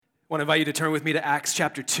I want to invite you to turn with me to Acts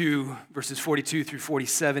chapter 2, verses 42 through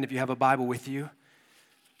 47, if you have a Bible with you.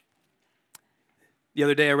 The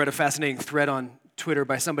other day, I read a fascinating thread on Twitter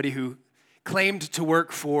by somebody who claimed to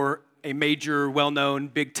work for a major, well-known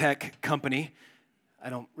big tech company. I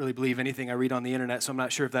don't really believe anything I read on the internet, so I'm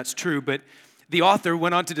not sure if that's true, but the author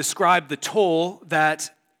went on to describe the toll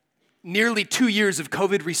that nearly 2 years of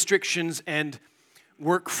COVID restrictions and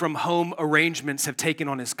work-from-home arrangements have taken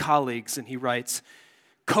on his colleagues, and he writes,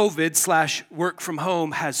 COVID/work from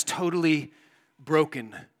home has totally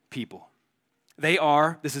broken people.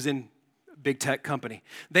 This is in big tech company,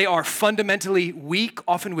 they are fundamentally weak,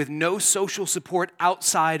 often with no social support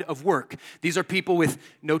outside of work. These are people with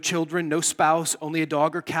no children, no spouse, only a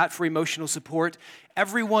dog or cat for emotional support.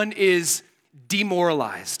 Everyone is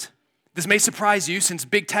demoralized. This may surprise you since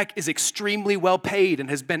big tech is extremely well paid and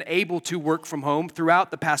has been able to work from home throughout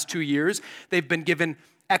the past 2 years. They've been given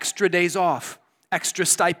extra days off, extra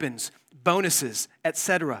stipends, bonuses,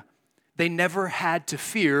 etc. They never had to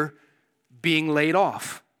fear being laid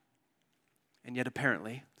off. And yet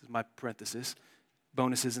apparently, this is my parenthesis,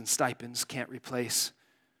 bonuses and stipends can't replace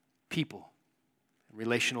people and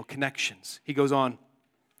relational connections. He goes on,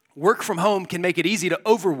 work from home can make it easy to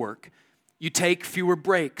overwork. You take fewer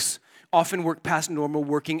breaks, often work past normal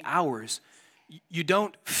working hours. You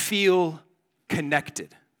don't feel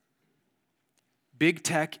connected. Big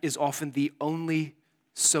tech is often the only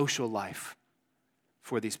social life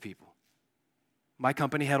for these people. My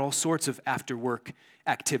company had all sorts of after-work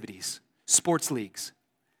activities, sports leagues,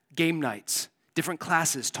 game nights, different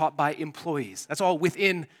classes taught by employees. That's all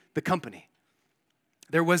within the company.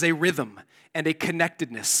 There was a rhythm and a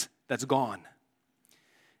connectedness that's gone.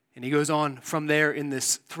 And he goes on from there in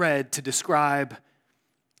this thread to describe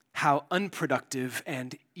how unproductive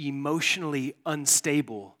and emotionally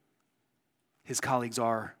unstable his colleagues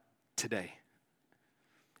are today.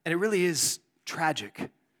 And it really is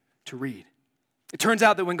tragic to read. It turns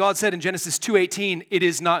out that when God said in Genesis 2:18, it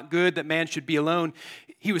is not good that man should be alone,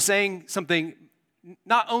 he was saying something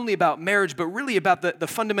not only about marriage, but really about the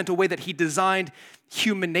fundamental way that he designed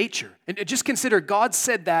human nature. And just consider, God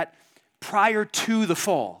said that prior to the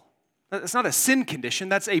fall. That's not a sin condition,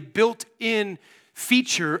 that's a built-in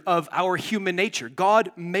feature of our human nature.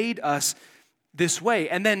 God made us this way.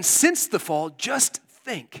 And then since the fall, just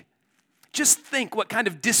think what kind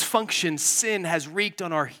of dysfunction sin has wreaked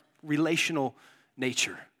on our relational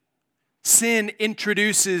nature. Sin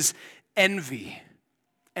introduces envy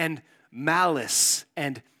and malice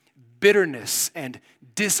and bitterness and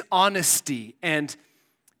dishonesty and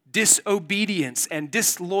disobedience and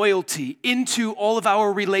disloyalty into all of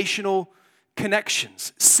our relational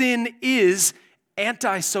connections. Sin is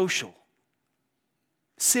antisocial.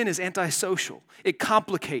 Sin is antisocial. It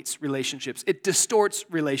complicates relationships. It distorts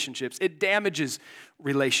relationships. It damages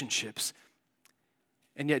relationships.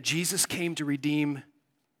 And yet Jesus came to redeem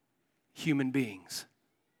human beings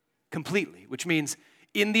completely, which means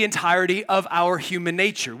in the entirety of our human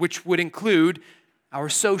nature, which would include our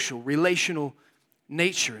social, relational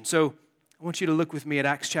nature. And so I want you to look with me at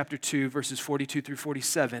Acts chapter 2, verses 42 through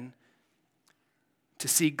 47 to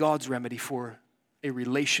see God's remedy for a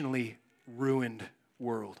relationally ruined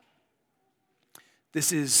world.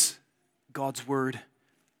 This is God's word.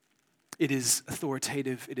 It is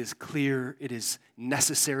authoritative, it is clear, it is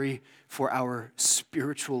necessary for our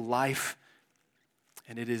spiritual life,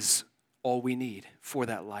 and it is all we need for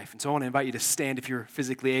that life. And so I want to invite you to stand if you're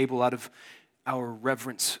physically able out of our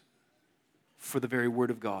reverence for the very word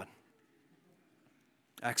of God.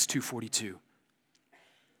 Acts 2:42.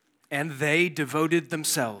 And they devoted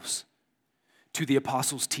themselves to the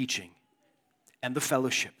apostles' teaching and the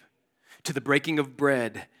fellowship, to the breaking of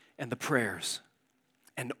bread and the prayers.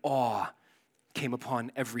 And awe came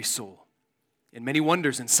upon every soul. And many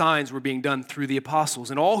wonders and signs were being done through the apostles.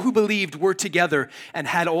 And all who believed were together and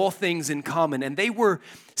had all things in common. And they were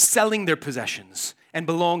selling their possessions and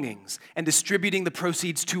belongings and distributing the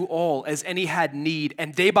proceeds to all as any had need.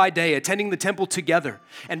 And day by day, attending the temple together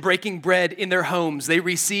and breaking bread in their homes, they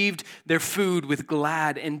received their food with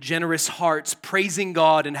glad and generous hearts, praising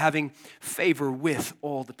God and having favor with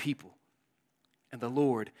all the people. And the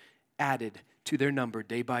Lord added to their number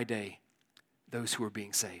day by day those who are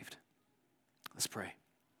being saved. Let's pray.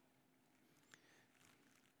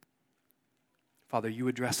 Father, you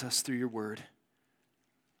address us through your word.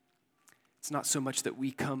 It's not so much that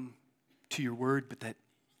we come to your word, but that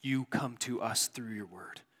you come to us through your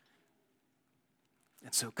word.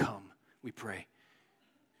 And so come, we pray.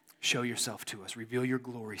 Show yourself to us. Reveal your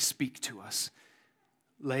glory. Speak to us.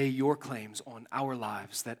 Lay your claims on our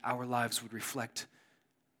lives, that our lives would reflect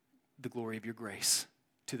the glory of your grace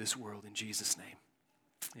to this world. In Jesus' name,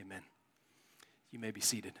 Amen. You may be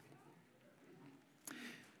seated.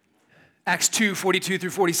 Acts 2:42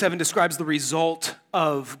 through 47 describes the result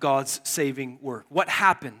of God's saving work. What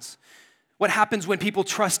happens? What happens when people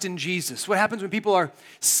trust in Jesus? What happens when people are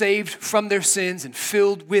saved from their sins and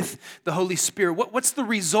filled with the Holy Spirit? What's the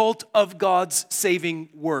result of God's saving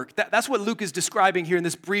work? That's what Luke is describing here in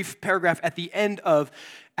this brief paragraph at the end of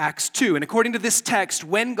Acts 2. And according to this text,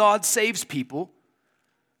 when God saves people,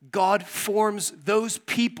 God forms those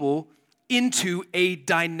people into a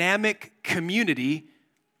dynamic community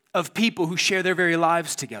of people who share their very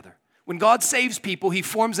lives together. When God saves people, he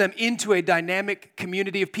forms them into a dynamic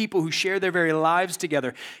community of people who share their very lives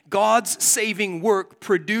together. God's saving work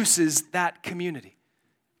produces that community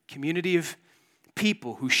of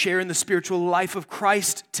people who share in the spiritual life of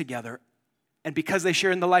Christ together. And because they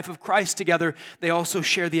share in the life of Christ together, they also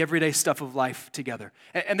share the everyday stuff of life together.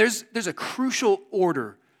 And there's a crucial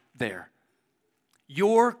order there.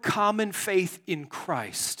 Your common faith in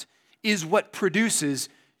Christ is what produces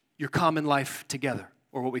your common life together,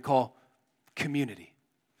 or what we call community.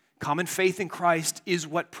 Common faith in Christ is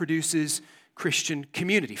what produces Christian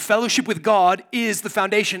community. Fellowship with God is the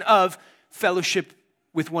foundation of fellowship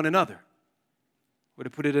with one another. Or to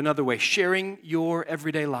put it another way, sharing your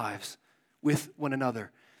everyday lives with one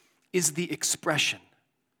another is the expression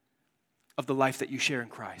of the life that you share in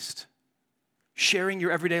Christ. Sharing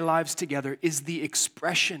your everyday lives together is the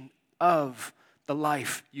expression of the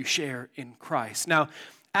life you share in Christ. Now,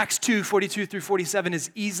 Acts 2:42 through 47 is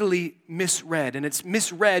easily misread, and it's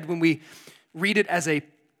misread when we read it as a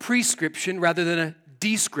prescription rather than a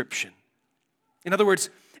description. In other words,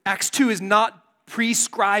 Acts 2 is not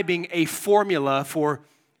prescribing a formula for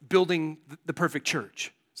building the perfect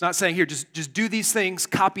church. It's not saying, here, just do these things,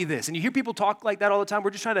 copy this. And you hear people talk like that all the time.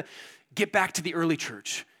 We're just trying to get back to the early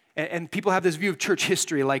church. And people have this view of church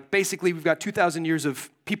history, like basically we've got 2,000 years of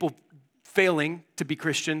people failing to be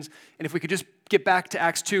Christians, and if we could just get back to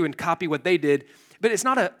Acts 2 and copy what they did. But it's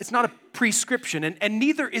not a prescription, and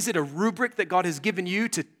neither is it a rubric that God has given you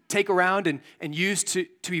to take around and use to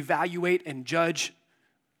evaluate and judge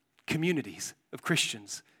communities of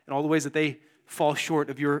Christians and all the ways that they fall short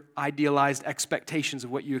of your idealized expectations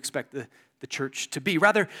of what you expect the church to be.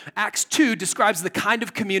 Rather, Acts 2 describes the kind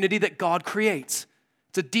of community that God creates.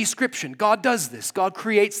 It's a description. God does this. God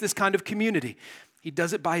creates this kind of community. He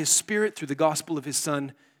does it by his Spirit through the gospel of his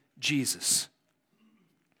Son, Jesus.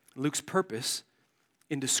 Luke's purpose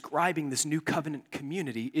in describing this new covenant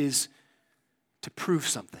community is to prove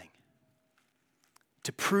something.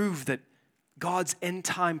 To prove that God's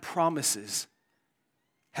end-time promises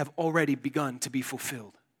have already begun to be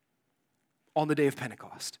fulfilled on the day of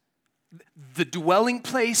Pentecost. The dwelling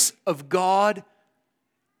place of God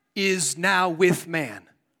is now with man.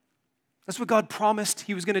 That's what God promised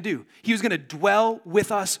he was going to do. He was going to dwell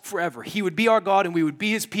with us forever. He would be our God and we would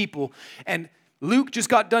be his people. And Luke just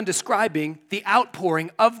got done describing the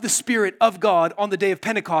outpouring of the Spirit of God on the day of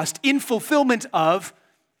Pentecost in fulfillment of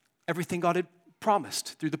everything God had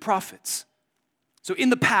promised through the prophets. So in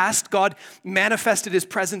the past, God manifested his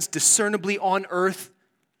presence discernibly on earth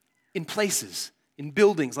in places, in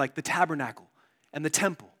buildings like the tabernacle and the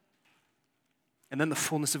temple. And then the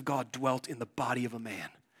fullness of God dwelt in the body of a man,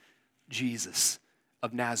 Jesus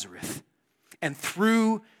of Nazareth. And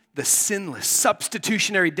through the sinless,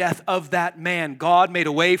 substitutionary death of that man, God made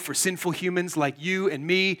a way for sinful humans like you and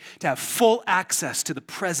me to have full access to the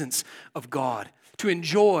presence of God, to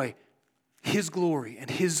enjoy his glory and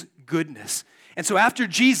his goodness. And so after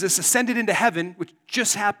Jesus ascended into heaven, which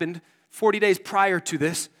just happened 40 days prior to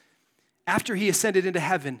this, after he ascended into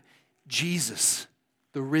heaven, Jesus,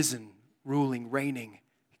 the risen, ruling, reigning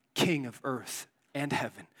King of earth and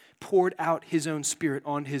heaven, poured out his own Spirit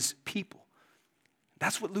on his people.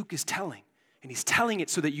 That's what Luke is telling. And he's telling it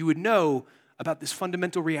so that you would know about this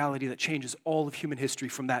fundamental reality that changes all of human history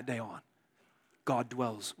from that day on. God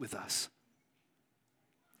dwells with us.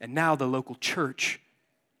 And now the local church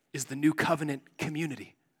is the new covenant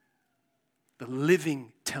community, the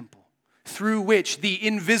living temple, through which the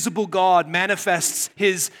invisible God manifests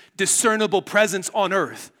his discernible presence on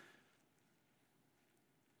earth.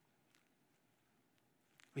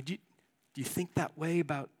 I mean, do you think that way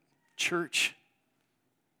about church?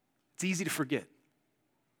 It's easy to forget.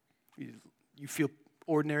 You feel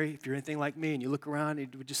ordinary if you're anything like me, and you look around,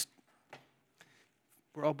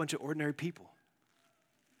 we're all a bunch of ordinary people.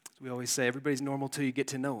 As we always say, everybody's normal till you get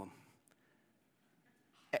to know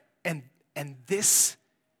them. And this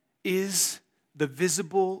is the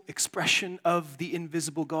visible expression of the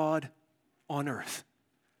invisible God on earth,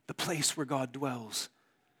 the place where God dwells,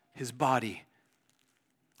 his body,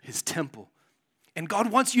 his temple. And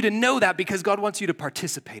God wants you to know that because God wants you to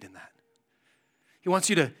participate in that. He wants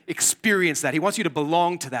you to experience that. He wants you to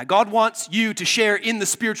belong to that. God wants you to share in the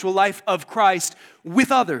spiritual life of Christ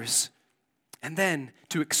with others, and then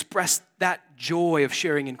to express that joy of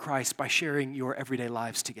sharing in Christ by sharing your everyday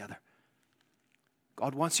lives together.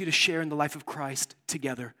 God wants you to share in the life of Christ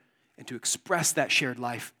together and to express that shared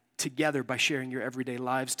life together by sharing your everyday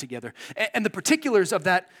lives together. And the particulars of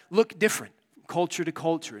that look different, culture to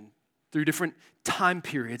culture and through different time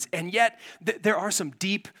periods. And yet, there are some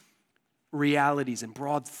deep realities and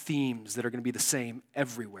broad themes that are going to be the same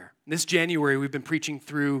everywhere. This January, we've been preaching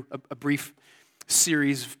through a brief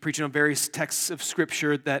series, preaching on various texts of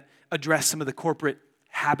Scripture that address some of the corporate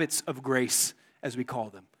habits of grace, as we call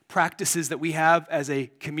them. Practices that we have as a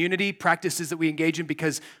community, practices that we engage in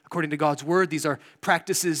because, according to God's Word, these are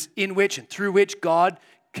practices in which and through which God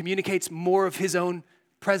communicates more of His own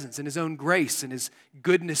presence and His own grace and His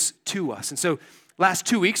goodness to us. And so, last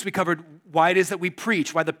 2 weeks, we covered why it is that we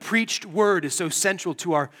preach, why the preached word is so central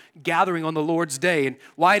to our gathering on the Lord's Day, and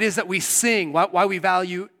why it is that we sing, why we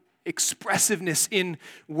value expressiveness in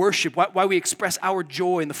worship, why we express our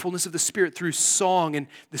joy in the fullness of the Spirit through song. And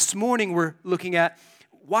this morning, we're looking at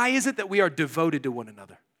why is it that we are devoted to one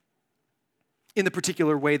another in the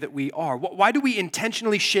particular way that we are? Why do we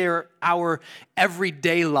intentionally share our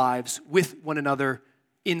everyday lives with one another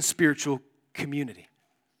in spiritual community?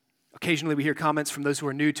 Occasionally we hear comments from those who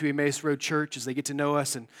are new to Emmaus Road Church as they get to know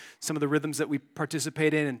us and some of the rhythms that we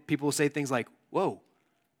participate in, and people will say things like, whoa,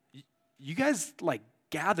 you guys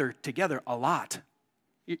gather together a lot.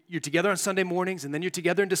 You're together on Sunday mornings, and then you're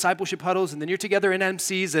together in discipleship huddles, and then you're together in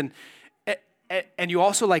MCs, and you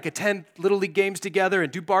also attend Little League games together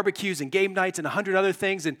and do barbecues and game nights and 100 other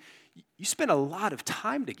things, and you spend a lot of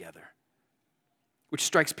time together, which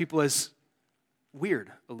strikes people as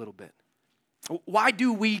weird a little bit. Why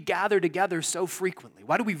do we gather together so frequently?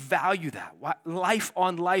 Why do we value that?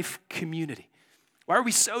 Life-on-life community. Why are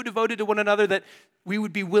we so devoted to one another that we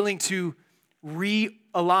would be willing to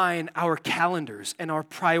realign our calendars and our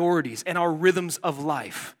priorities and our rhythms of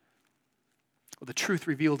life? Well, the truth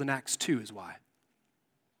revealed in Acts 2 is why.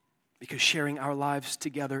 Because sharing our lives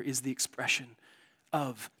together is the expression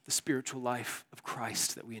of the spiritual life of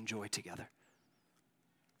Christ that we enjoy together.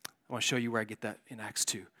 I want to show you where I get that in Acts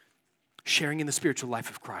 2. Sharing in the spiritual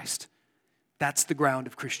life of Christ. That's the ground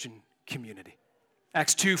of Christian community.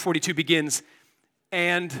 Acts 2:42 begins,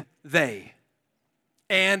 and they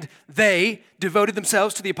devoted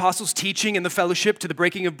themselves to the apostles' teaching and the fellowship, to the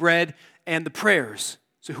breaking of bread and the prayers.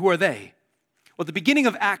 So who are they? Well, at the beginning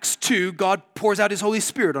of Acts 2, God pours out His Holy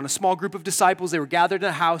Spirit on a small group of disciples. They were gathered in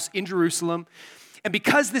a house in Jerusalem. And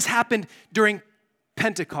because this happened during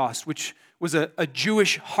Pentecost, which was a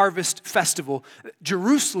Jewish harvest festival,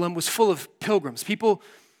 Jerusalem was full of pilgrims, people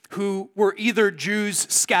who were either Jews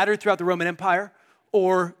scattered throughout the Roman Empire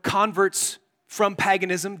or converts from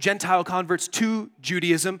paganism, Gentile converts to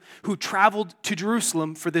Judaism, who traveled to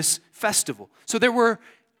Jerusalem for this festival. So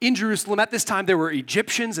in Jerusalem at this time, there were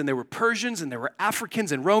Egyptians and there were Persians and there were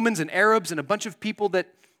Africans and Romans and Arabs and a bunch of people that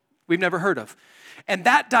we've never heard of. And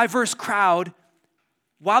that diverse crowd,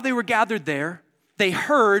 while they were gathered there, they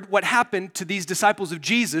heard what happened to these disciples of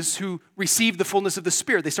Jesus who received the fullness of the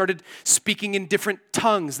Spirit. They started speaking in different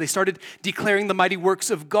tongues. They started declaring the mighty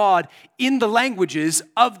works of God in the languages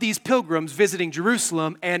of these pilgrims visiting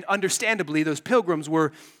Jerusalem. And understandably, those pilgrims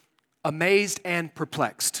were amazed and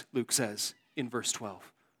perplexed, Luke says in verse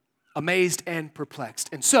 12. Amazed and perplexed.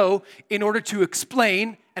 And so, in order to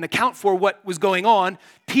explain and account for what was going on,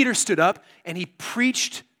 Peter stood up and he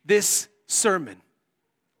preached this sermon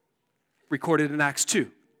recorded in Acts 2.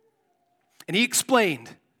 And he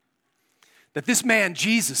explained that this man,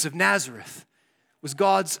 Jesus of Nazareth, was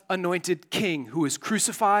God's anointed king who was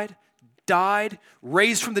crucified, died,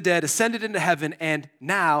 raised from the dead, ascended into heaven, and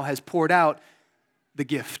now has poured out the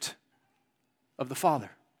gift of the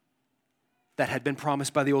Father that had been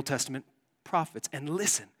promised by the Old Testament prophets. And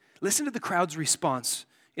listen to the crowd's response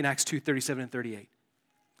in Acts 2:37 and 38.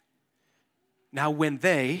 Now when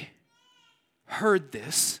they heard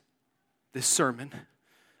this sermon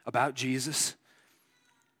about Jesus,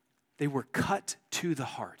 they were cut to the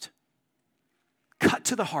heart. Cut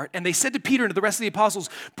to the heart. And they said to Peter and to the rest of the apostles,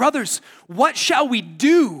 brothers, what shall we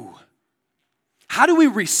do? How do we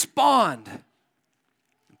respond?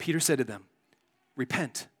 And Peter said to them,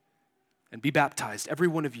 repent and be baptized, every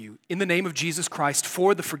one of you, in the name of Jesus Christ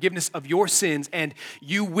for the forgiveness of your sins, and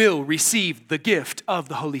you will receive the gift of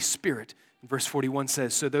the Holy Spirit. And verse 41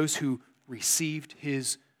 says, so those who received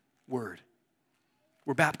His word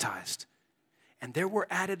were baptized. And there were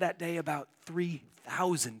added that day about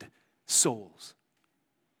 3,000 souls.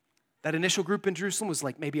 That initial group in Jerusalem was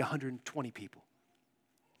like maybe 120 people.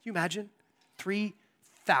 Can you imagine?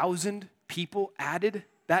 3,000 people added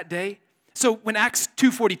that day. So when Acts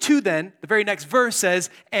 2:42 then, the very next verse says,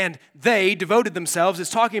 and they devoted themselves, it's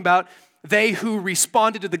talking about they who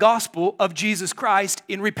responded to the gospel of Jesus Christ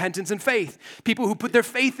in repentance and faith. People who put their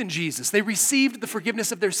faith in Jesus. They received the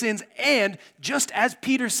forgiveness of their sins, and just as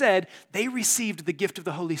Peter said, they received the gift of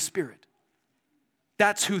the Holy Spirit.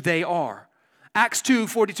 That's who they are. Acts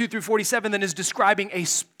 2:42 through 47 then is describing a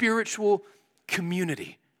spiritual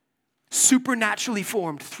community, supernaturally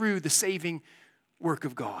formed through the saving work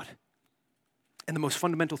of God. And the most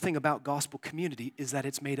fundamental thing about gospel community is that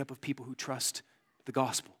it's made up of people who trust the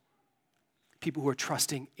gospel, people who are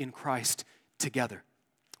trusting in Christ together.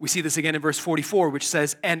 We see this again in verse 44, which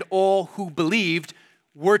says, and all who believed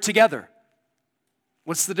were together.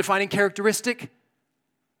 What's the defining characteristic?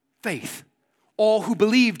 Faith. All who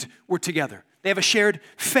believed were together. They have a shared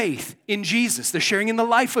faith in Jesus. They're sharing in the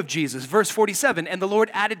life of Jesus. Verse 47, and the Lord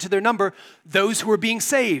added to their number those who are being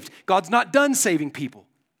saved. God's not done saving people.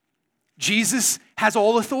 Jesus has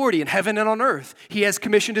all authority in heaven and on earth. He has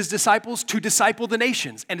commissioned his disciples to disciple the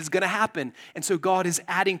nations, and it's going to happen. And so God is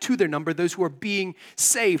adding to their number those who are being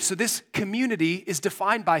saved. So this community is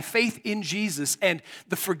defined by faith in Jesus and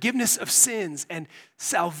the forgiveness of sins and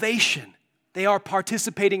salvation. They are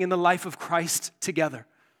participating in the life of Christ together.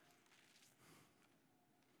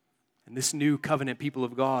 And this new covenant people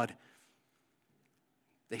of God,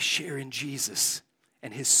 they share in Jesus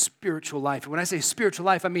and his spiritual life. And when I say spiritual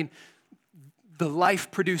life, I mean the life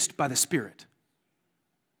produced by the Spirit.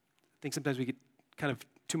 I think sometimes we get kind of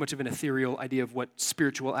too much of an ethereal idea of what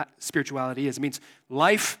spirituality is. It means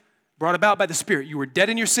life brought about by the Spirit. You were dead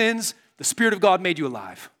in your sins. The Spirit of God made you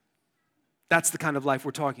alive. That's the kind of life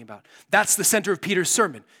we're talking about. That's the center of Peter's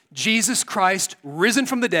sermon. Jesus Christ, risen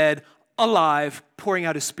from the dead, alive, pouring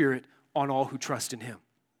out his Spirit on all who trust in him.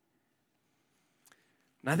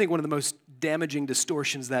 And I think one of the most damaging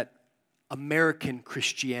distortions that American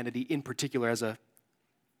Christianity, in particular as an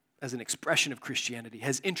expression of Christianity,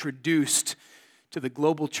 has introduced to the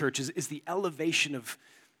global churches is the elevation of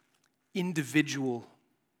individualism,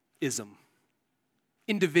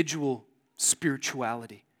 individual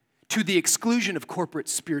spirituality, to the exclusion of corporate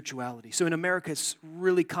spirituality. So in America, it's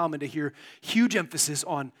really common to hear huge emphasis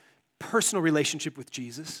on personal relationship with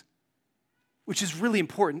Jesus, which is really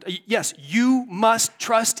important. Yes, you must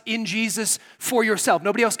trust in Jesus for yourself.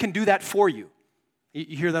 Nobody else can do that for you.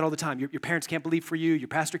 You hear that all the time. Your parents can't believe for you. Your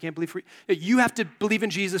pastor can't believe for you. You have to believe in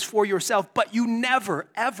Jesus for yourself, but you never,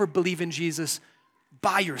 ever believe in Jesus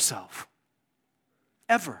by yourself.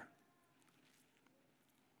 Ever.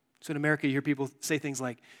 So in America, you hear people say things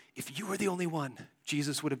like, if you were the only one,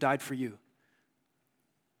 Jesus would have died for you.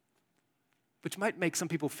 Which might make some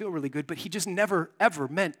people feel really good, but he just never, ever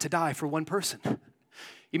meant to die for one person.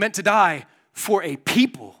 He meant to die for a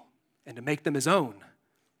people and to make them his own.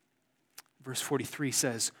 Verse 43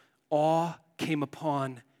 says, awe came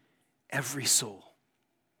upon every soul.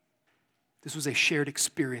 This was a shared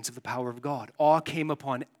experience of the power of God. Awe came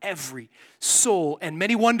upon every soul, and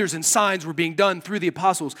many wonders and signs were being done through the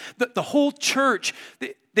apostles. The whole church,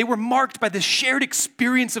 they were marked by this shared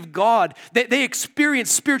experience of God. They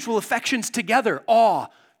experienced spiritual affections together. Awe,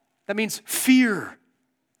 that means fear,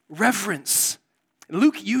 reverence. And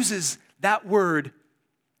Luke uses that word,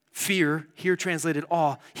 fear, here translated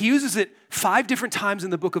awe. He uses it 5 different times in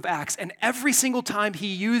the book of Acts, and every single time he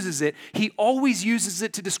uses it, he always uses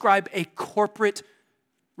it to describe a corporate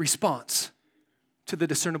response to the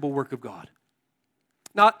discernible work of God.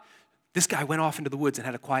 Not, this guy went off into the woods and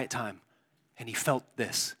had a quiet time, and he felt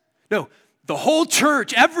this. No, the whole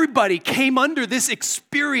church, everybody came under this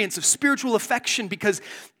experience of spiritual affection because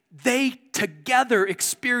they together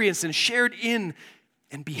experienced and shared in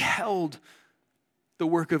and beheld the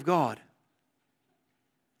work of God.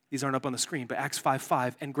 These aren't up on the screen, but Acts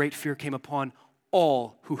 5:5, and great fear came upon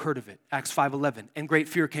all who heard of it. Acts 5:11, and great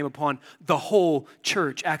fear came upon the whole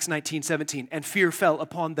church. Acts 19:17, and fear fell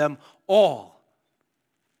upon them all.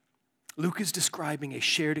 Luke is describing a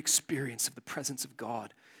shared experience of the presence of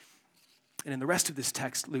God. And in the rest of this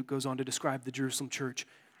text, Luke goes on to describe the Jerusalem church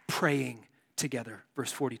praying together,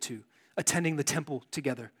 verse 42, attending the temple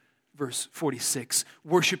together, verse 46,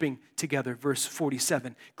 worshiping together, verse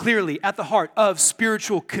 47. Clearly, at the heart of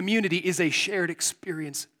spiritual community is a shared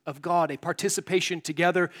experience of God, a participation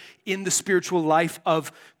together in the spiritual life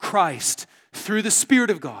of Christ through the Spirit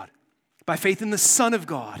of God, by faith in the Son of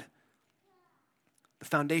God. The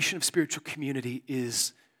foundation of spiritual community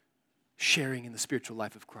is sharing in the spiritual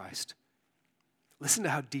life of Christ. Listen to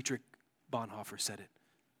how Dietrich Bonhoeffer said it,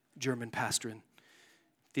 German pastor and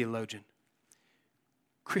theologian.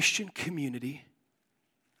 Christian community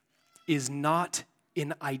is not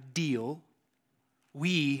an ideal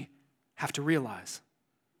we have to realize,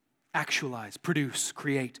 actualize, produce,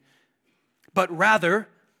 create, but rather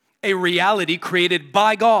a reality created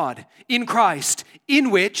by God in Christ,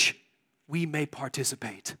 in which we may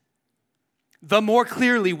participate. The more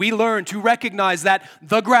clearly we learn to recognize that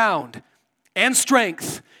the ground and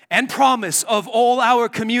strength and promise of all our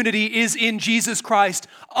community is in Jesus Christ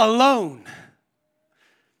alone,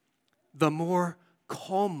 the more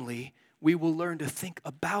calmly we will learn to think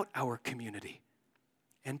about our community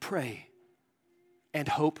and pray and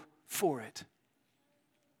hope for it.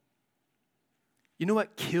 You know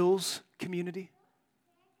what kills community?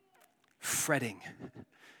 Fretting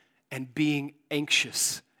and being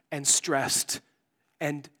anxious and stressed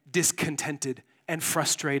and discontented and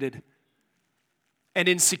frustrated and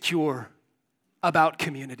insecure about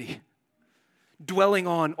community. Dwelling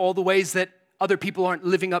on all the ways that other people aren't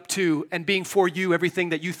living up to and being for you everything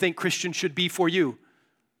that you think Christians should be for you.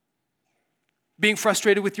 Being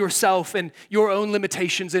frustrated with yourself and your own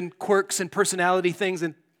limitations and quirks and personality things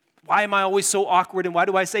and why am I always so awkward and why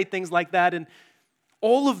do I say things like that? And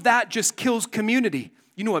all of that just kills community.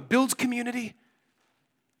 You know what builds community?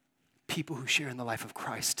 People who share in the life of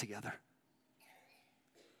Christ together.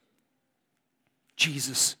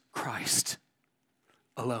 Jesus Christ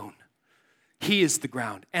alone. He is the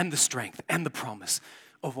ground and the strength and the promise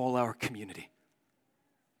of all our community.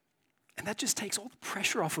 And that just takes all the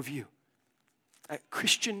pressure off of you. A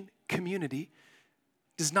Christian community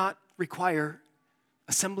does not require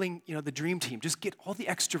assembling, the dream team. Just get all the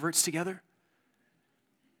extroverts together.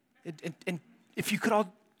 And if you could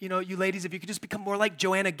all, you ladies, if you could just become more like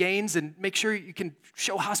Joanna Gaines and make sure you can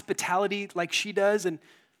show hospitality like she does. And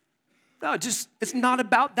no, it's not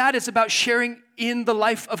about that. It's about sharing in the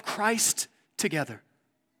life of Christ together.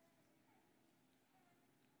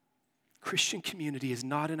 Christian community is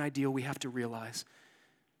not an ideal we have to realize,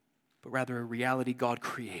 but rather a reality God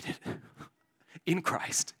created in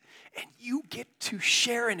Christ. And you get to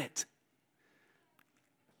share in it.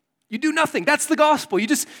 You do nothing. That's the gospel.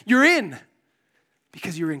 You're in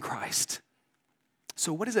because you're in Christ.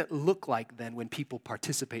 So what does it look like then when people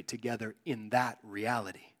participate together in that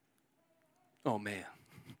reality? Oh man.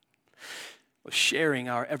 Well, sharing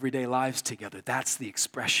our everyday lives together, that's the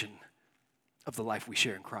expression of the life we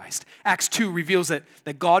share in Christ. Acts 2 reveals that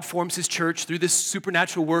God forms his church through this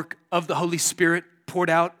supernatural work of the Holy Spirit poured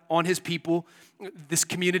out on his people. This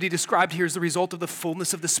community described here is the result of the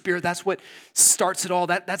fullness of the Spirit. That's what starts it all.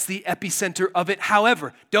 That's the epicenter of it.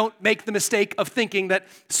 However, don't make the mistake of thinking that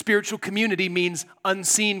spiritual community means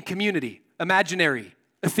unseen community, imaginary,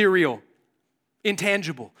 ethereal,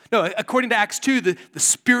 intangible. No, according to Acts 2, the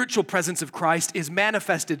spiritual presence of Christ is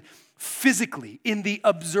manifested physically in the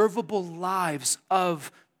observable lives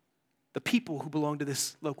of the people who belong to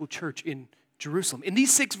this local church in Jerusalem. In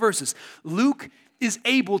these 6 verses, Luke is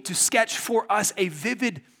able to sketch for us a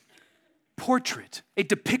vivid portrait, a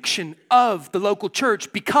depiction of the local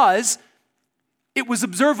church because it was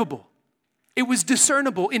observable. It was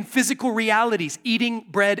discernible in physical realities, eating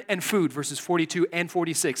bread and food, verses 42 and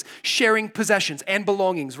 46, sharing possessions and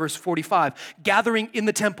belongings, verse 45, gathering in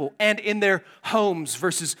the temple and in their homes,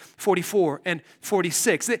 verses 44 and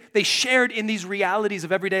 46. They shared in these realities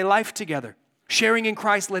of everyday life together. Sharing in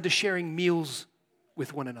Christ led to sharing meals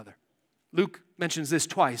with one another. Luke mentions this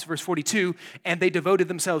twice, verse 42, and they devoted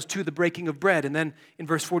themselves to the breaking of bread. And then in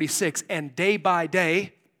verse 46, and day by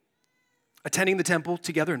day, attending the temple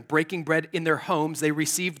together and breaking bread in their homes, they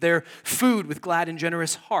received their food with glad and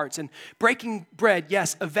generous hearts. And breaking bread,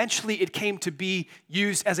 yes, eventually it came to be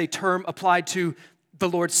used as a term applied to the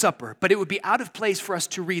Lord's Supper. But it would be out of place for us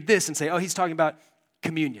to read this and say, oh, he's talking about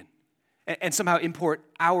communion. And somehow import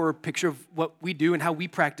our picture of what we do and how we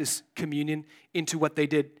practice communion into what they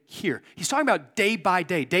did here. He's talking about day by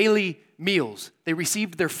day, daily meals. They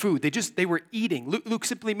received their food. They were eating. Luke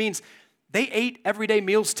simply means they ate everyday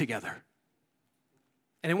meals together.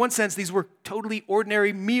 And in one sense, these were totally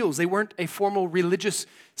ordinary meals. They weren't a formal religious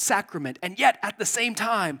sacrament. And yet, at the same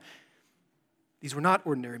time, these were not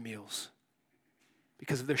ordinary meals.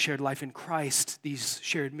 Because of their shared life in Christ, these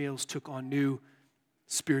shared meals took on new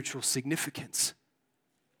spiritual significance.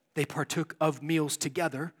 They partook of meals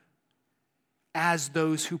together as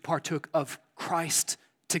those who partook of Christ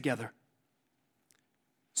together.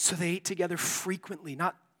 So they ate together frequently,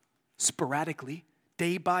 not sporadically,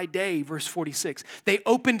 day by day, verse 46. They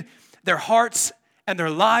opened their hearts and their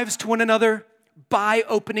lives to one another by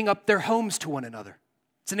opening up their homes to one another.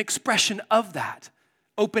 It's an expression of that.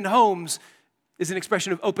 Open homes is an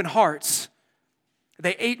expression of open hearts.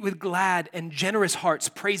 They ate with glad and generous hearts,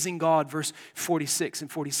 praising God, verse 46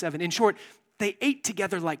 and 47. In short, they ate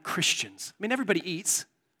together like Christians. I mean, everybody eats,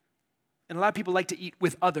 and a lot of people like to eat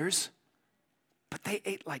with others, but they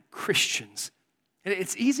ate like Christians. And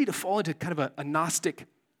it's easy to fall into kind of a Gnostic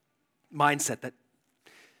mindset that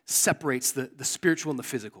separates the spiritual and the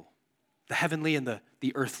physical, the heavenly and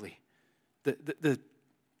the earthly, the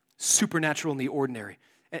supernatural and the ordinary.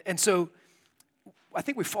 And so I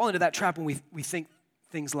think we fall into that trap when we think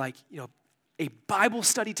things like, a Bible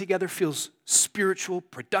study together feels spiritual,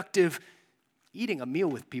 productive. Eating a meal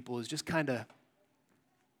with people is just kind of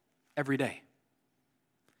every day.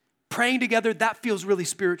 Praying together, that feels really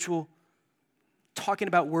spiritual. Talking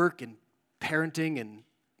about work and parenting and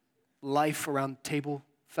life around table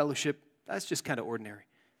fellowship, that's just kind of ordinary.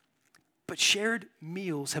 But shared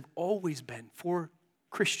meals have always been, for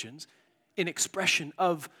Christians, an expression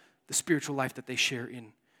of the spiritual life that they share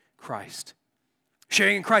in Christ.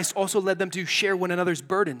 Sharing in Christ also led them to share one another's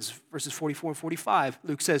burdens. Verses 44 and 45,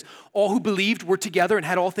 Luke says, all who believed were together and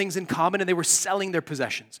had all things in common, and they were selling their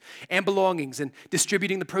possessions and belongings and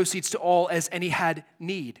distributing the proceeds to all as any had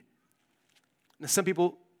need. Now, some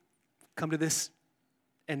people come to this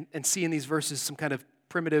and see in these verses some kind of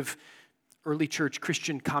primitive early church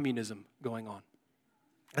Christian communism going on.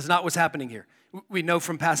 That's not what's happening here. We know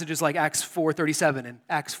from passages like Acts 4:37 and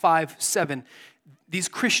Acts 5:7, these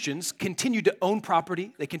Christians continued to own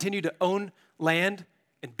property. They continued to own land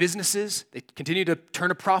and businesses. They continued to turn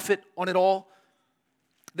a profit on it all.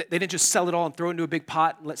 They didn't just sell it all and throw it into a big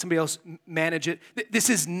pot and let somebody else manage it. This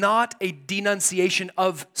is not a denunciation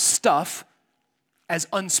of stuff as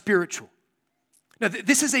unspiritual. Now,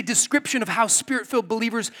 this is a description of how Spirit-filled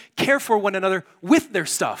believers care for one another with their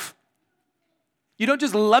stuff. You don't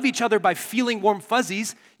just love each other by feeling warm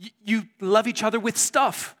fuzzies. You love each other with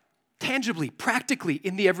stuff, tangibly, practically,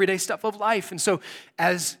 in the everyday stuff of life. And so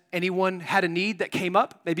as anyone had a need that came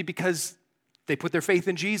up, maybe because they put their faith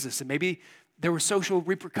in Jesus, and maybe there were social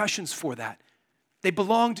repercussions for that, they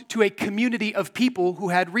belonged to a community of people who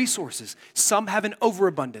had resources. Some have an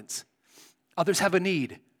overabundance. Others have a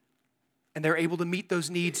need. And they're able to meet those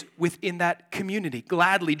needs within that community,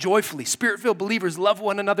 gladly, joyfully. Spirit-filled believers love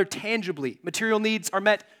one another tangibly. Material needs are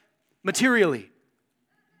met materially,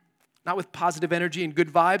 not with positive energy and good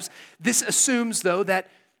vibes. This assumes, though, that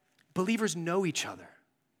believers know each other,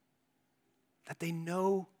 that they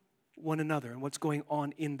know one another and what's going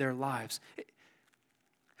on in their lives.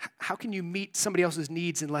 How can you meet somebody else's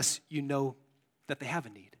needs unless you know that they have a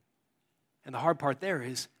need? And the hard part there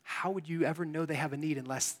is, how would you ever know they have a need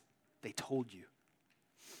unless they told you?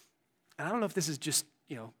 And I don't know if this is just,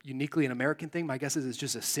 uniquely an American thing. My guess is it's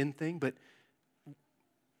just a sin thing, but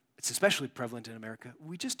it's especially prevalent in America.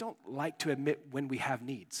 We just don't like to admit when we have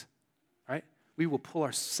needs, right? We will pull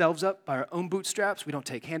ourselves up by our own bootstraps. We don't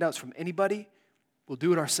take handouts from anybody. We'll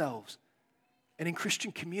do it ourselves. And in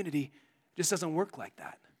Christian community, it just doesn't work like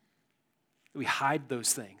that. We hide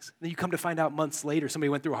those things. Then you come to find out months later, somebody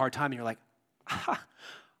went through a hard time, and you're like,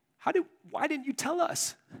 why didn't you tell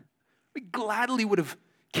us? We gladly would have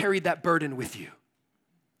carried that burden with you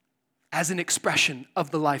as an expression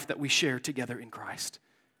of the life that we share together in Christ.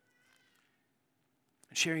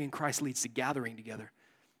 And sharing in Christ leads to gathering together.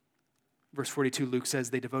 Verse 42, Luke says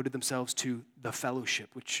they devoted themselves to the fellowship,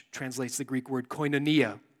 which translates the Greek word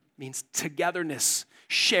koinonia, means togetherness,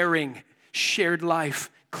 sharing, shared life,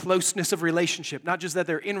 closeness of relationship. Not just that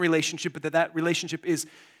they're in relationship, but that relationship is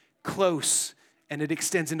close and it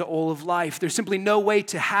extends into all of life. There's simply no way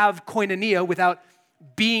to have koinonia without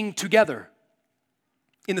being together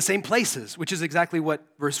in the same places, which is exactly what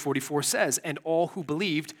verse 44 says. And all who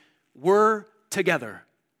believed were together.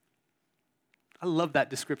 I love that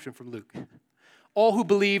description from Luke. All who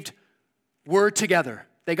believed were together.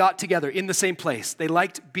 They got together in the same place. They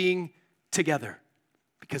liked being together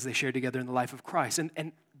because they shared together in the life of Christ.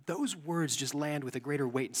 And those words just land with a greater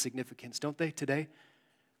weight and significance, don't they, today?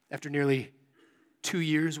 After nearly 2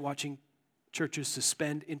 years watching churches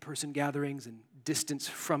suspend in-person gatherings and distance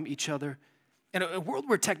from each other. In a world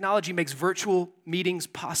where technology makes virtual meetings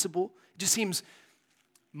possible, it just seems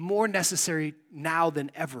more necessary now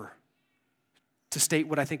than ever to state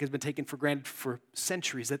what I think has been taken for granted for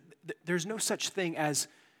centuries, that there's no such thing as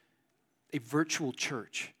a virtual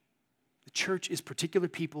church. The church is particular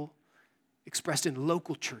people expressed in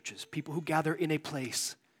local churches, people who gather in a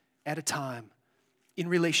place at a time in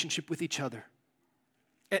relationship with each other.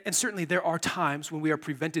 And certainly there are times when we are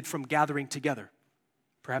prevented from gathering together,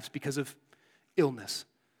 perhaps because of illness,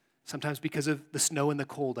 sometimes because of the snow and the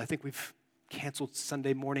cold. I think we've canceled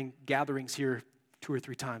Sunday morning gatherings here 2 or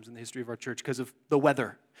 3 times in the history of our church because of the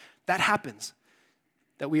weather. That happens.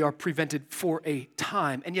 that we are prevented for a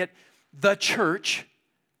time. And yet, the church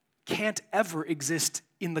can't ever exist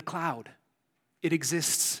in the cloud. It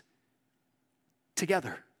exists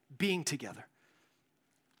together, being together,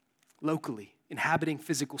 locally, inhabiting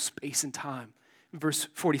physical space and time. Verse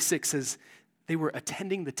 46 says, they were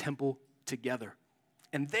attending the temple together.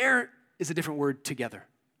 And there is a different word, together.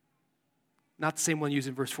 Not the same one used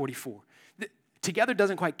in verse 44. Together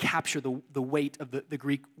doesn't quite capture the weight of the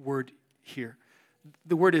Greek word here.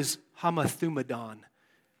 The word is hamathumadon,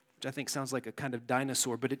 which I think sounds like a kind of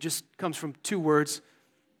dinosaur, but it just comes from two words,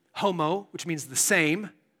 homo, which means the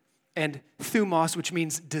same, and thumos, which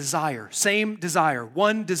means desire. Same desire,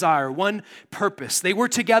 one purpose. They were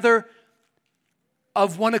together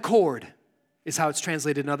of one accord, is how it's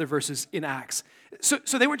translated in other verses in Acts. So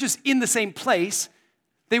they weren't just in the same place,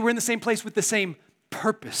 they were in the same place with the same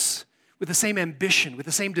purpose, with the same ambition, with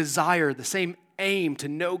the same desire, the same aim to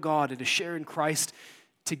know God and to share in Christ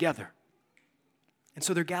together. And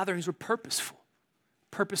so their gatherings were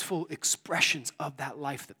purposeful expressions of that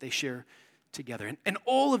life that they share together. And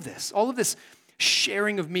all of this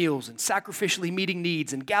sharing of meals and sacrificially meeting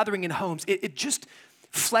needs and gathering in homes, it just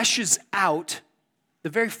fleshes out the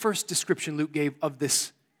very first description Luke gave of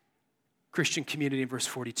this Christian community in verse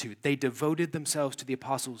 42. They devoted themselves to the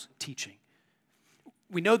apostles' teaching.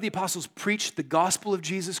 We know the apostles preached the gospel of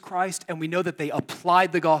Jesus Christ, and we know that they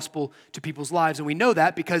applied the gospel to people's lives. And we know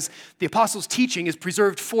that because the apostles' teaching is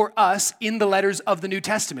preserved for us in the letters of the New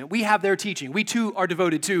Testament. We have their teaching. We too are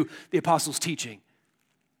devoted to the apostles' teaching.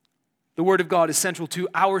 The Word of God is central to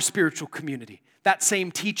our spiritual community, that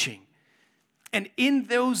same teaching. And in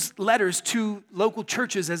those letters to local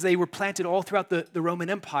churches as they were planted all throughout the Roman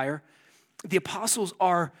Empire, the apostles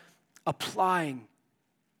are applying,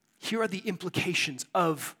 here are the implications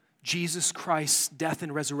of Jesus Christ's death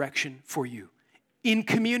and resurrection for you in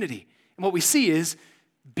community. And what we see is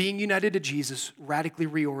being united to Jesus radically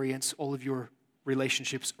reorients all of your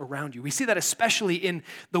relationships around you. We see that especially in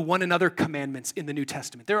the one another commandments in the New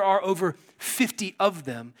Testament. There are over 50 of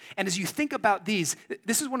them. And as you think about these,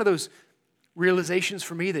 this is one of those realizations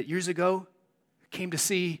for me that years ago came to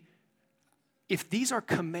see, if these are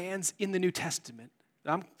commands in the New Testament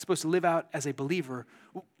that I'm supposed to live out as a believer,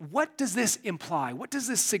 what does this imply? What does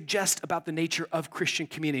this suggest about the nature of Christian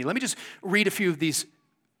community? Let me just read a few of these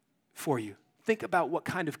for you. Think about what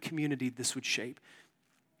kind of community this would shape,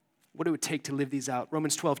 what it would take to live these out.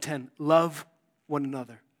 Romans 12:10, love one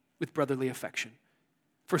another with brotherly affection.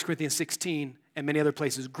 1 Corinthians 16 and many other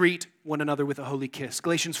places, greet one another with a holy kiss.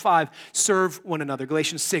 Galatians 5, serve one another.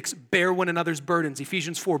 Galatians 6, bear one another's burdens.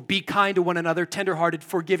 Ephesians 4, be kind to one another, tenderhearted,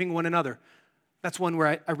 forgiving one another. That's one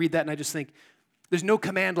where I read that and I just think, there's no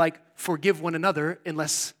command like forgive one another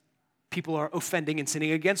unless people are offending and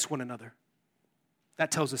sinning against one another.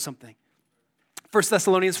 That tells us something. 1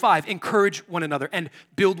 Thessalonians 5, encourage one another and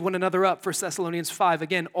build one another up. 1 Thessalonians 5,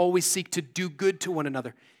 again, always seek to do good to one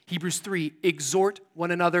another. Hebrews 3, exhort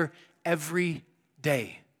one another every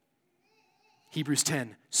day. Hebrews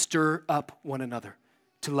 10, stir up one another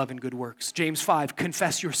to love and good works. James 5,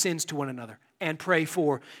 confess your sins to one another and pray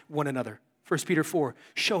for one another. 1 Peter 4,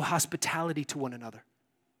 show hospitality to one another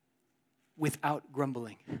without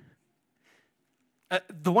grumbling.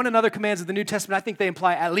 The one another commands of the New Testament, I think they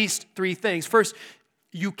imply at least three things. First,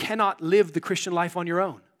 you cannot live the Christian life on your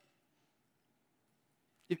own.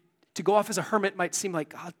 To go off as a hermit might seem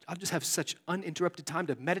like, I'll just have such uninterrupted time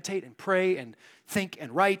to meditate and pray and think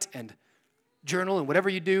and write and journal and whatever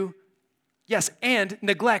you do. Yes, and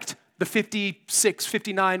neglect the 56,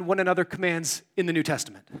 59 one another commands in the New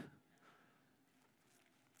Testament.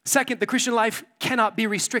 Second, the Christian life cannot be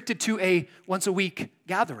restricted to a once-a-week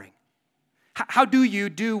gathering. How do you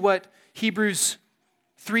do what Hebrews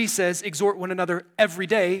 3 says, exhort one another every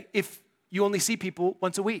day if you only see people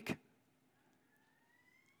once a week?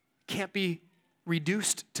 Can't be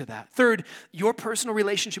reduced to that. Third, your personal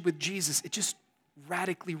relationship with Jesus, it just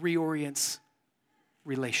radically reorients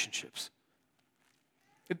relationships.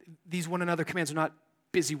 These one another commands are not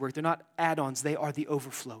busy work. They're not add-ons. They are the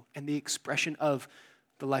overflow and the expression of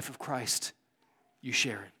the life of Christ you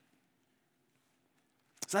share it.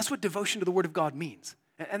 So that's what devotion to the Word of God means.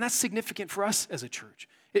 And that's significant for us as a church.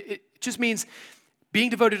 It just means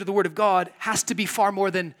being devoted to the Word of God has to be far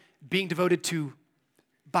more than being devoted to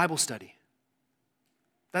Bible study.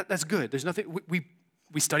 That's good. There's nothing,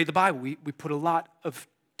 we study the Bible. We put a lot of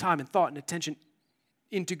time and thought and attention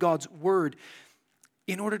into God's Word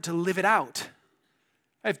in order to live it out.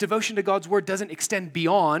 If devotion to God's Word doesn't extend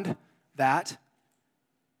beyond that,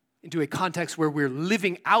 into a context where we're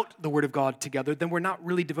living out the Word of God together, then we're not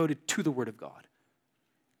really devoted to the Word of God.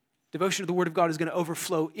 Devotion to the Word of God is going to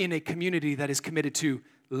overflow in a community that is committed to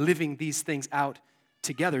living these things out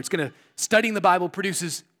together. It's going to, studying the Bible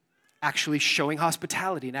produces actually showing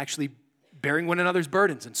hospitality and actually bearing one another's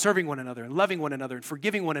burdens and serving one another and loving one another and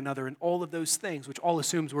forgiving one another and all of those things, which all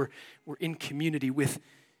assumes we're in community with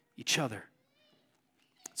each other.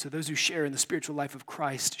 So those who share in the spiritual life of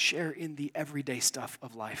Christ share in the everyday stuff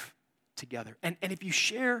of life together. And if you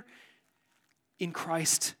share in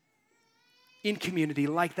Christ, in community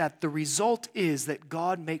like that, the result is that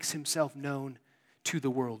God makes himself known to the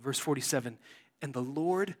world. Verse 47, and the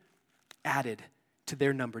Lord added to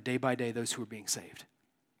their number day by day those who were being saved.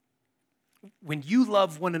 When you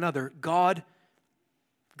love one another, God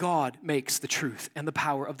makes the truth and the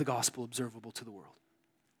power of the gospel observable to the world.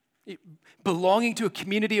 Belonging to a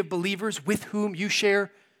community of believers with whom you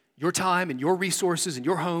share your time and your resources and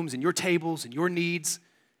your homes and your tables and your needs,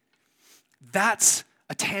 that's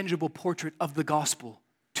a tangible portrait of the gospel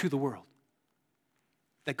to the world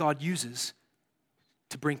that God uses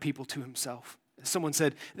to bring people to himself. Someone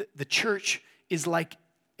said, the church is like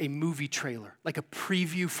a movie trailer, like a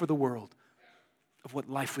preview for the world of what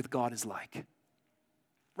life with God is like.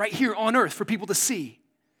 Right here on earth for people to see.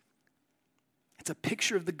 It's a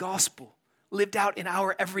picture of the gospel lived out in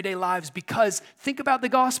our everyday lives because, think about the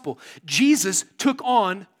gospel. Jesus took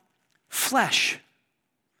on flesh.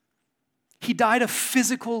 He died a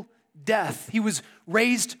physical death. He was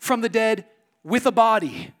raised from the dead with a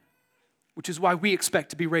body, which is why we expect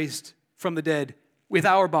to be raised from the dead with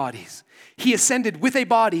our bodies. He ascended with a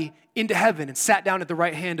body into heaven and sat down at the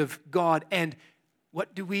right hand of God. And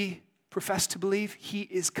what do we profess to believe? He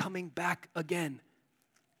is coming back again,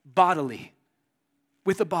 bodily.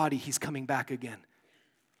 With a body, he's coming back again.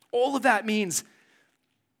 All of that means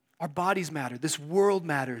our bodies matter. This world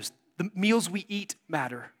matters. The meals we eat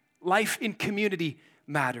matter. Life in community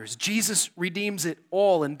matters. Jesus redeems it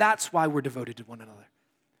all, and that's why we're devoted to one another.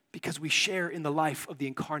 Because we share in the life of the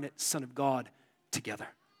incarnate Son of God together.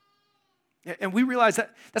 And we realize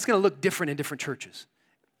that that's going to look different in different churches.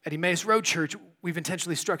 At Emmaus Road Church, we've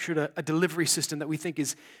intentionally structured a delivery system that we think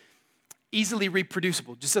is easily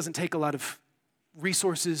reproducible. Just doesn't take a lot of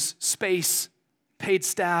resources, space, paid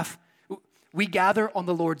staff. We gather on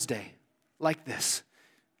the Lord's Day like this,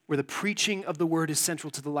 where the preaching of the word is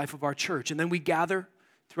central to the life of our church. And then we gather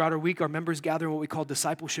throughout our week. Our members gather in what we call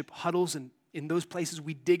discipleship huddles, and in those places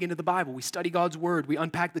we dig into the Bible. We study God's word. We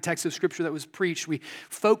unpack the text of Scripture that was preached. We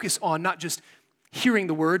focus on not just hearing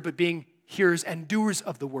the word, but being hearers and doers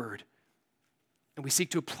of the word. And we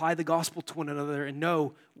seek to apply the gospel to one another and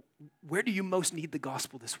know, where do you most need the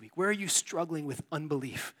gospel this week? Where are you struggling with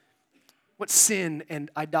unbelief? What sin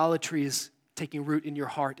and idolatry is taking root in your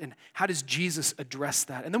heart? And how does Jesus address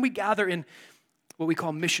that? And then we gather in what we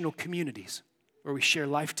call missional communities, where we share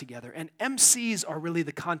life together. And MCs are really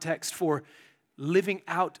the context for living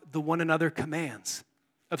out the one another commands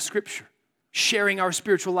of Scripture. Sharing our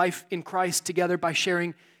spiritual life in Christ together by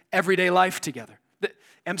sharing everyday life together. The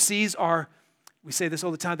MCs are, we say this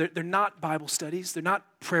all the time, they're not Bible studies, they're not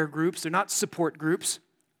prayer groups, they're not support groups.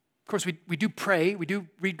 Of course, we do pray, we do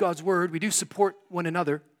read God's word, we do support one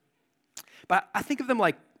another. But I think of them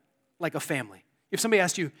like a family. If somebody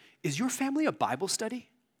asked you, is your family a Bible study?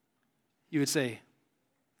 You would say,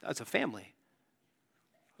 that's a family.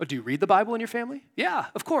 Oh, do you read the Bible in your family? Yeah,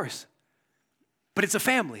 of course. But it's a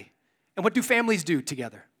family. And what do families do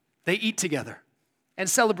together? They eat together and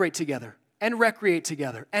celebrate together and recreate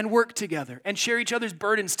together and work together and share each other's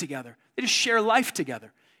burdens together. They just share life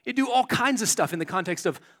together. They do all kinds of stuff in the context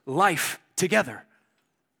of life together.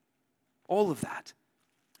 All of that.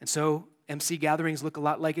 And so MC gatherings look a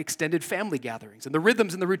lot like extended family gatherings. And the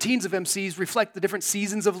rhythms and the routines of MCs reflect the different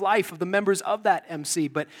seasons of life of the members of that MC.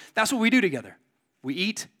 But that's what we do together. We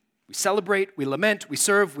eat, we celebrate, we lament, we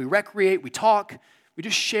serve, we recreate, we talk. We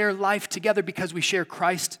just share life together because we share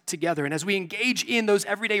Christ together. And as we engage in those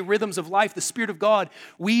everyday rhythms of life, the Spirit of God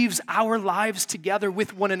weaves our lives together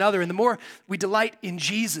with one another. And the more we delight in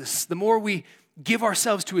Jesus, the more we give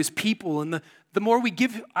ourselves to his people, and the more we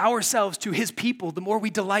give ourselves to his people, the more we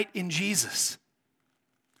delight in Jesus.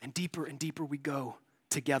 And deeper we go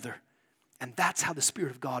together. And that's how the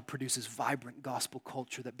Spirit of God produces vibrant gospel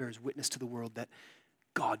culture that bears witness to the world that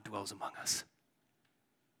God dwells among us.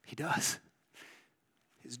 He does.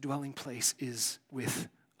 His dwelling place is with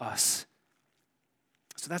us.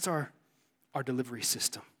 So that's our delivery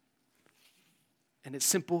system. And it's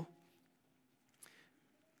simple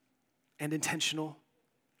and intentional.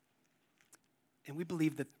 And we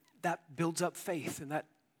believe that builds up faith, and that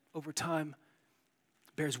over time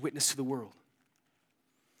bears witness to the world.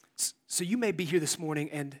 So you may be here this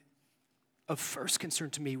morning and of first concern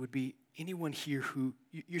to me would be anyone here who,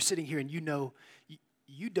 you're sitting here and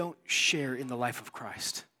you don't share in the life of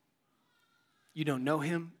Christ. You don't know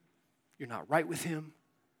him. You're not right with him.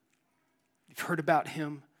 You've heard about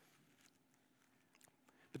him.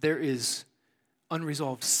 But there is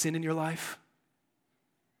unresolved sin in your life.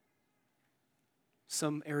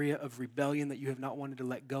 Some area of rebellion that you have not wanted to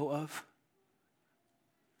let go of.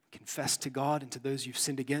 Confess to God and to those you've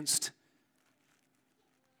sinned against.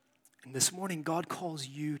 And this morning, God calls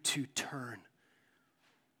you to turn,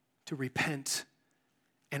 to repent,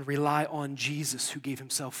 and rely on Jesus who gave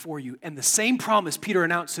himself for you. And the same promise Peter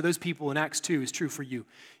announced to those people in Acts 2 is true for you.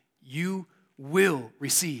 You will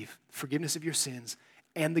receive forgiveness of your sins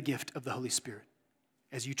and the gift of the Holy Spirit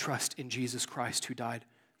as you trust in Jesus Christ who died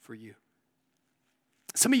for you.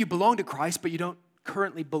 Some of you belong to Christ, but you don't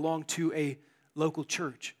currently belong to a local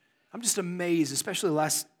church. I'm just amazed, especially the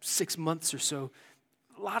last 6 months or so,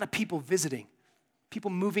 a lot of people visiting,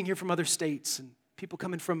 people moving here from other states and people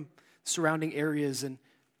coming from surrounding areas. And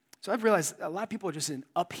so I've realized a lot of people are just in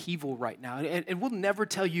upheaval right now. And we'll never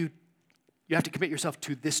tell you, you have to commit yourself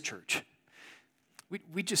to this church.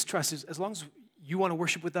 We just trust as long as you want to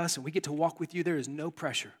worship with us and we get to walk with you, there is no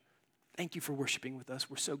pressure. Thank you for worshiping with us.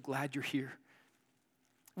 We're so glad you're here.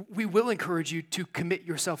 We will encourage you to commit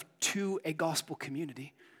yourself to a gospel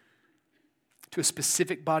community, to a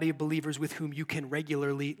specific body of believers with whom you can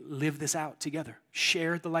regularly live this out together.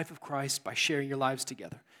 Share the life of Christ by sharing your lives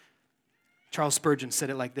together. Charles Spurgeon said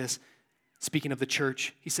it like this, speaking of the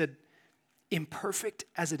church. He said, imperfect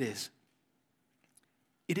as it is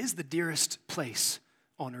the dearest place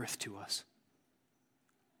on earth to us.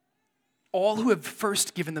 All who have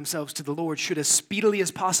first given themselves to the Lord should as speedily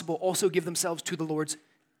as possible also give themselves to the Lord's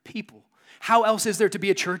people. How else is there to be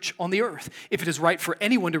a church on the earth? If it is right for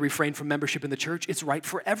anyone to refrain from membership in the church, it's right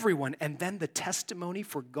for everyone, and then the testimony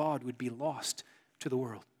for God would be lost to the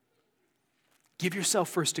world. Give yourself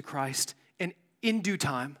first to Christ, and in due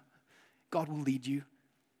time, God will lead you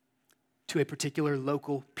to a particular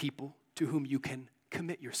local people to whom you can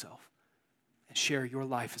commit yourself and share your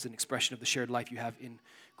life as an expression of the shared life you have in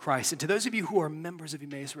Christ. And to those of you who are members of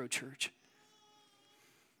Emmaus Road Church,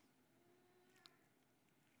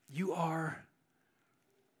 you are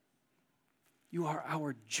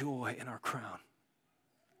our joy and our crown.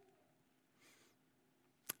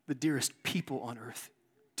 The dearest people on earth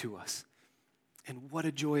to us. And what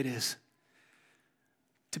a joy it is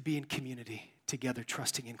to be in community together,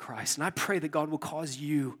 trusting in Christ. And I pray that God will cause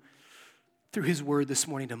you, through his word this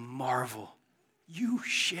morning, to marvel. You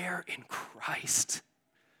share in Christ.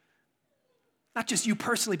 Not just you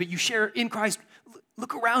personally, but you share in Christ.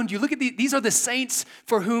 Look around you. Look at these are the saints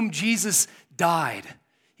for whom Jesus died.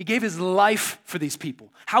 He gave his life for these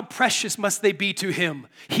people. How precious must they be to him?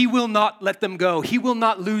 He will not let them go. He will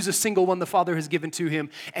not lose a single one the Father has given to him.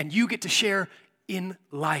 And you get to share in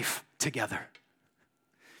life together.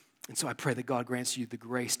 And so I pray that God grants you the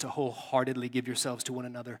grace to wholeheartedly give yourselves to one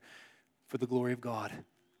another for the glory of God and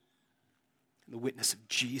the witness of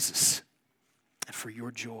Jesus, and for your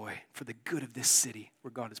joy, for the good of this city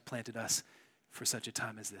where God has planted us for such a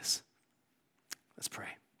time as this. Let's pray.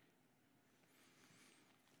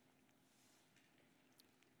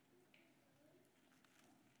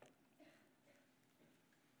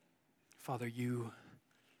 Father, you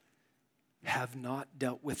have not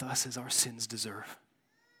dealt with us as our sins deserve.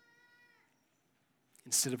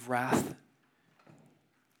 Instead of wrath,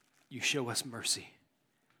 you show us mercy.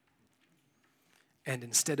 And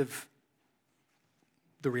instead of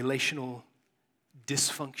the relational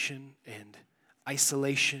dysfunction and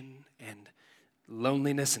isolation and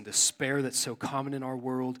loneliness and despair that's so common in our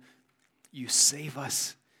world, you save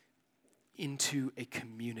us into a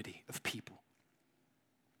community of people.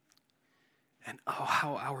 And oh,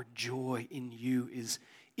 how our joy in you is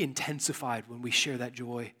intensified when we share that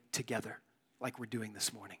joy together, like we're doing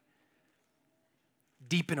this morning.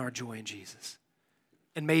 Deepen our joy in Jesus.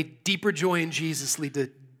 And may deeper joy in Jesus lead to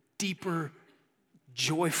deeper,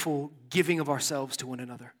 joyful giving of ourselves to one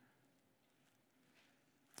another.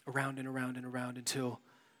 Around and around and around until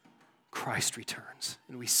Christ returns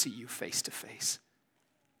and we see you face to face.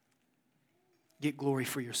 Get glory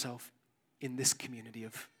for yourself in this community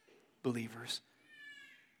of believers.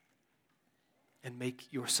 And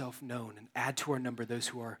make yourself known and add to our number those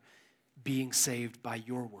who are being saved by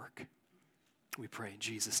your work. We pray in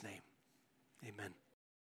Jesus' name. Amen.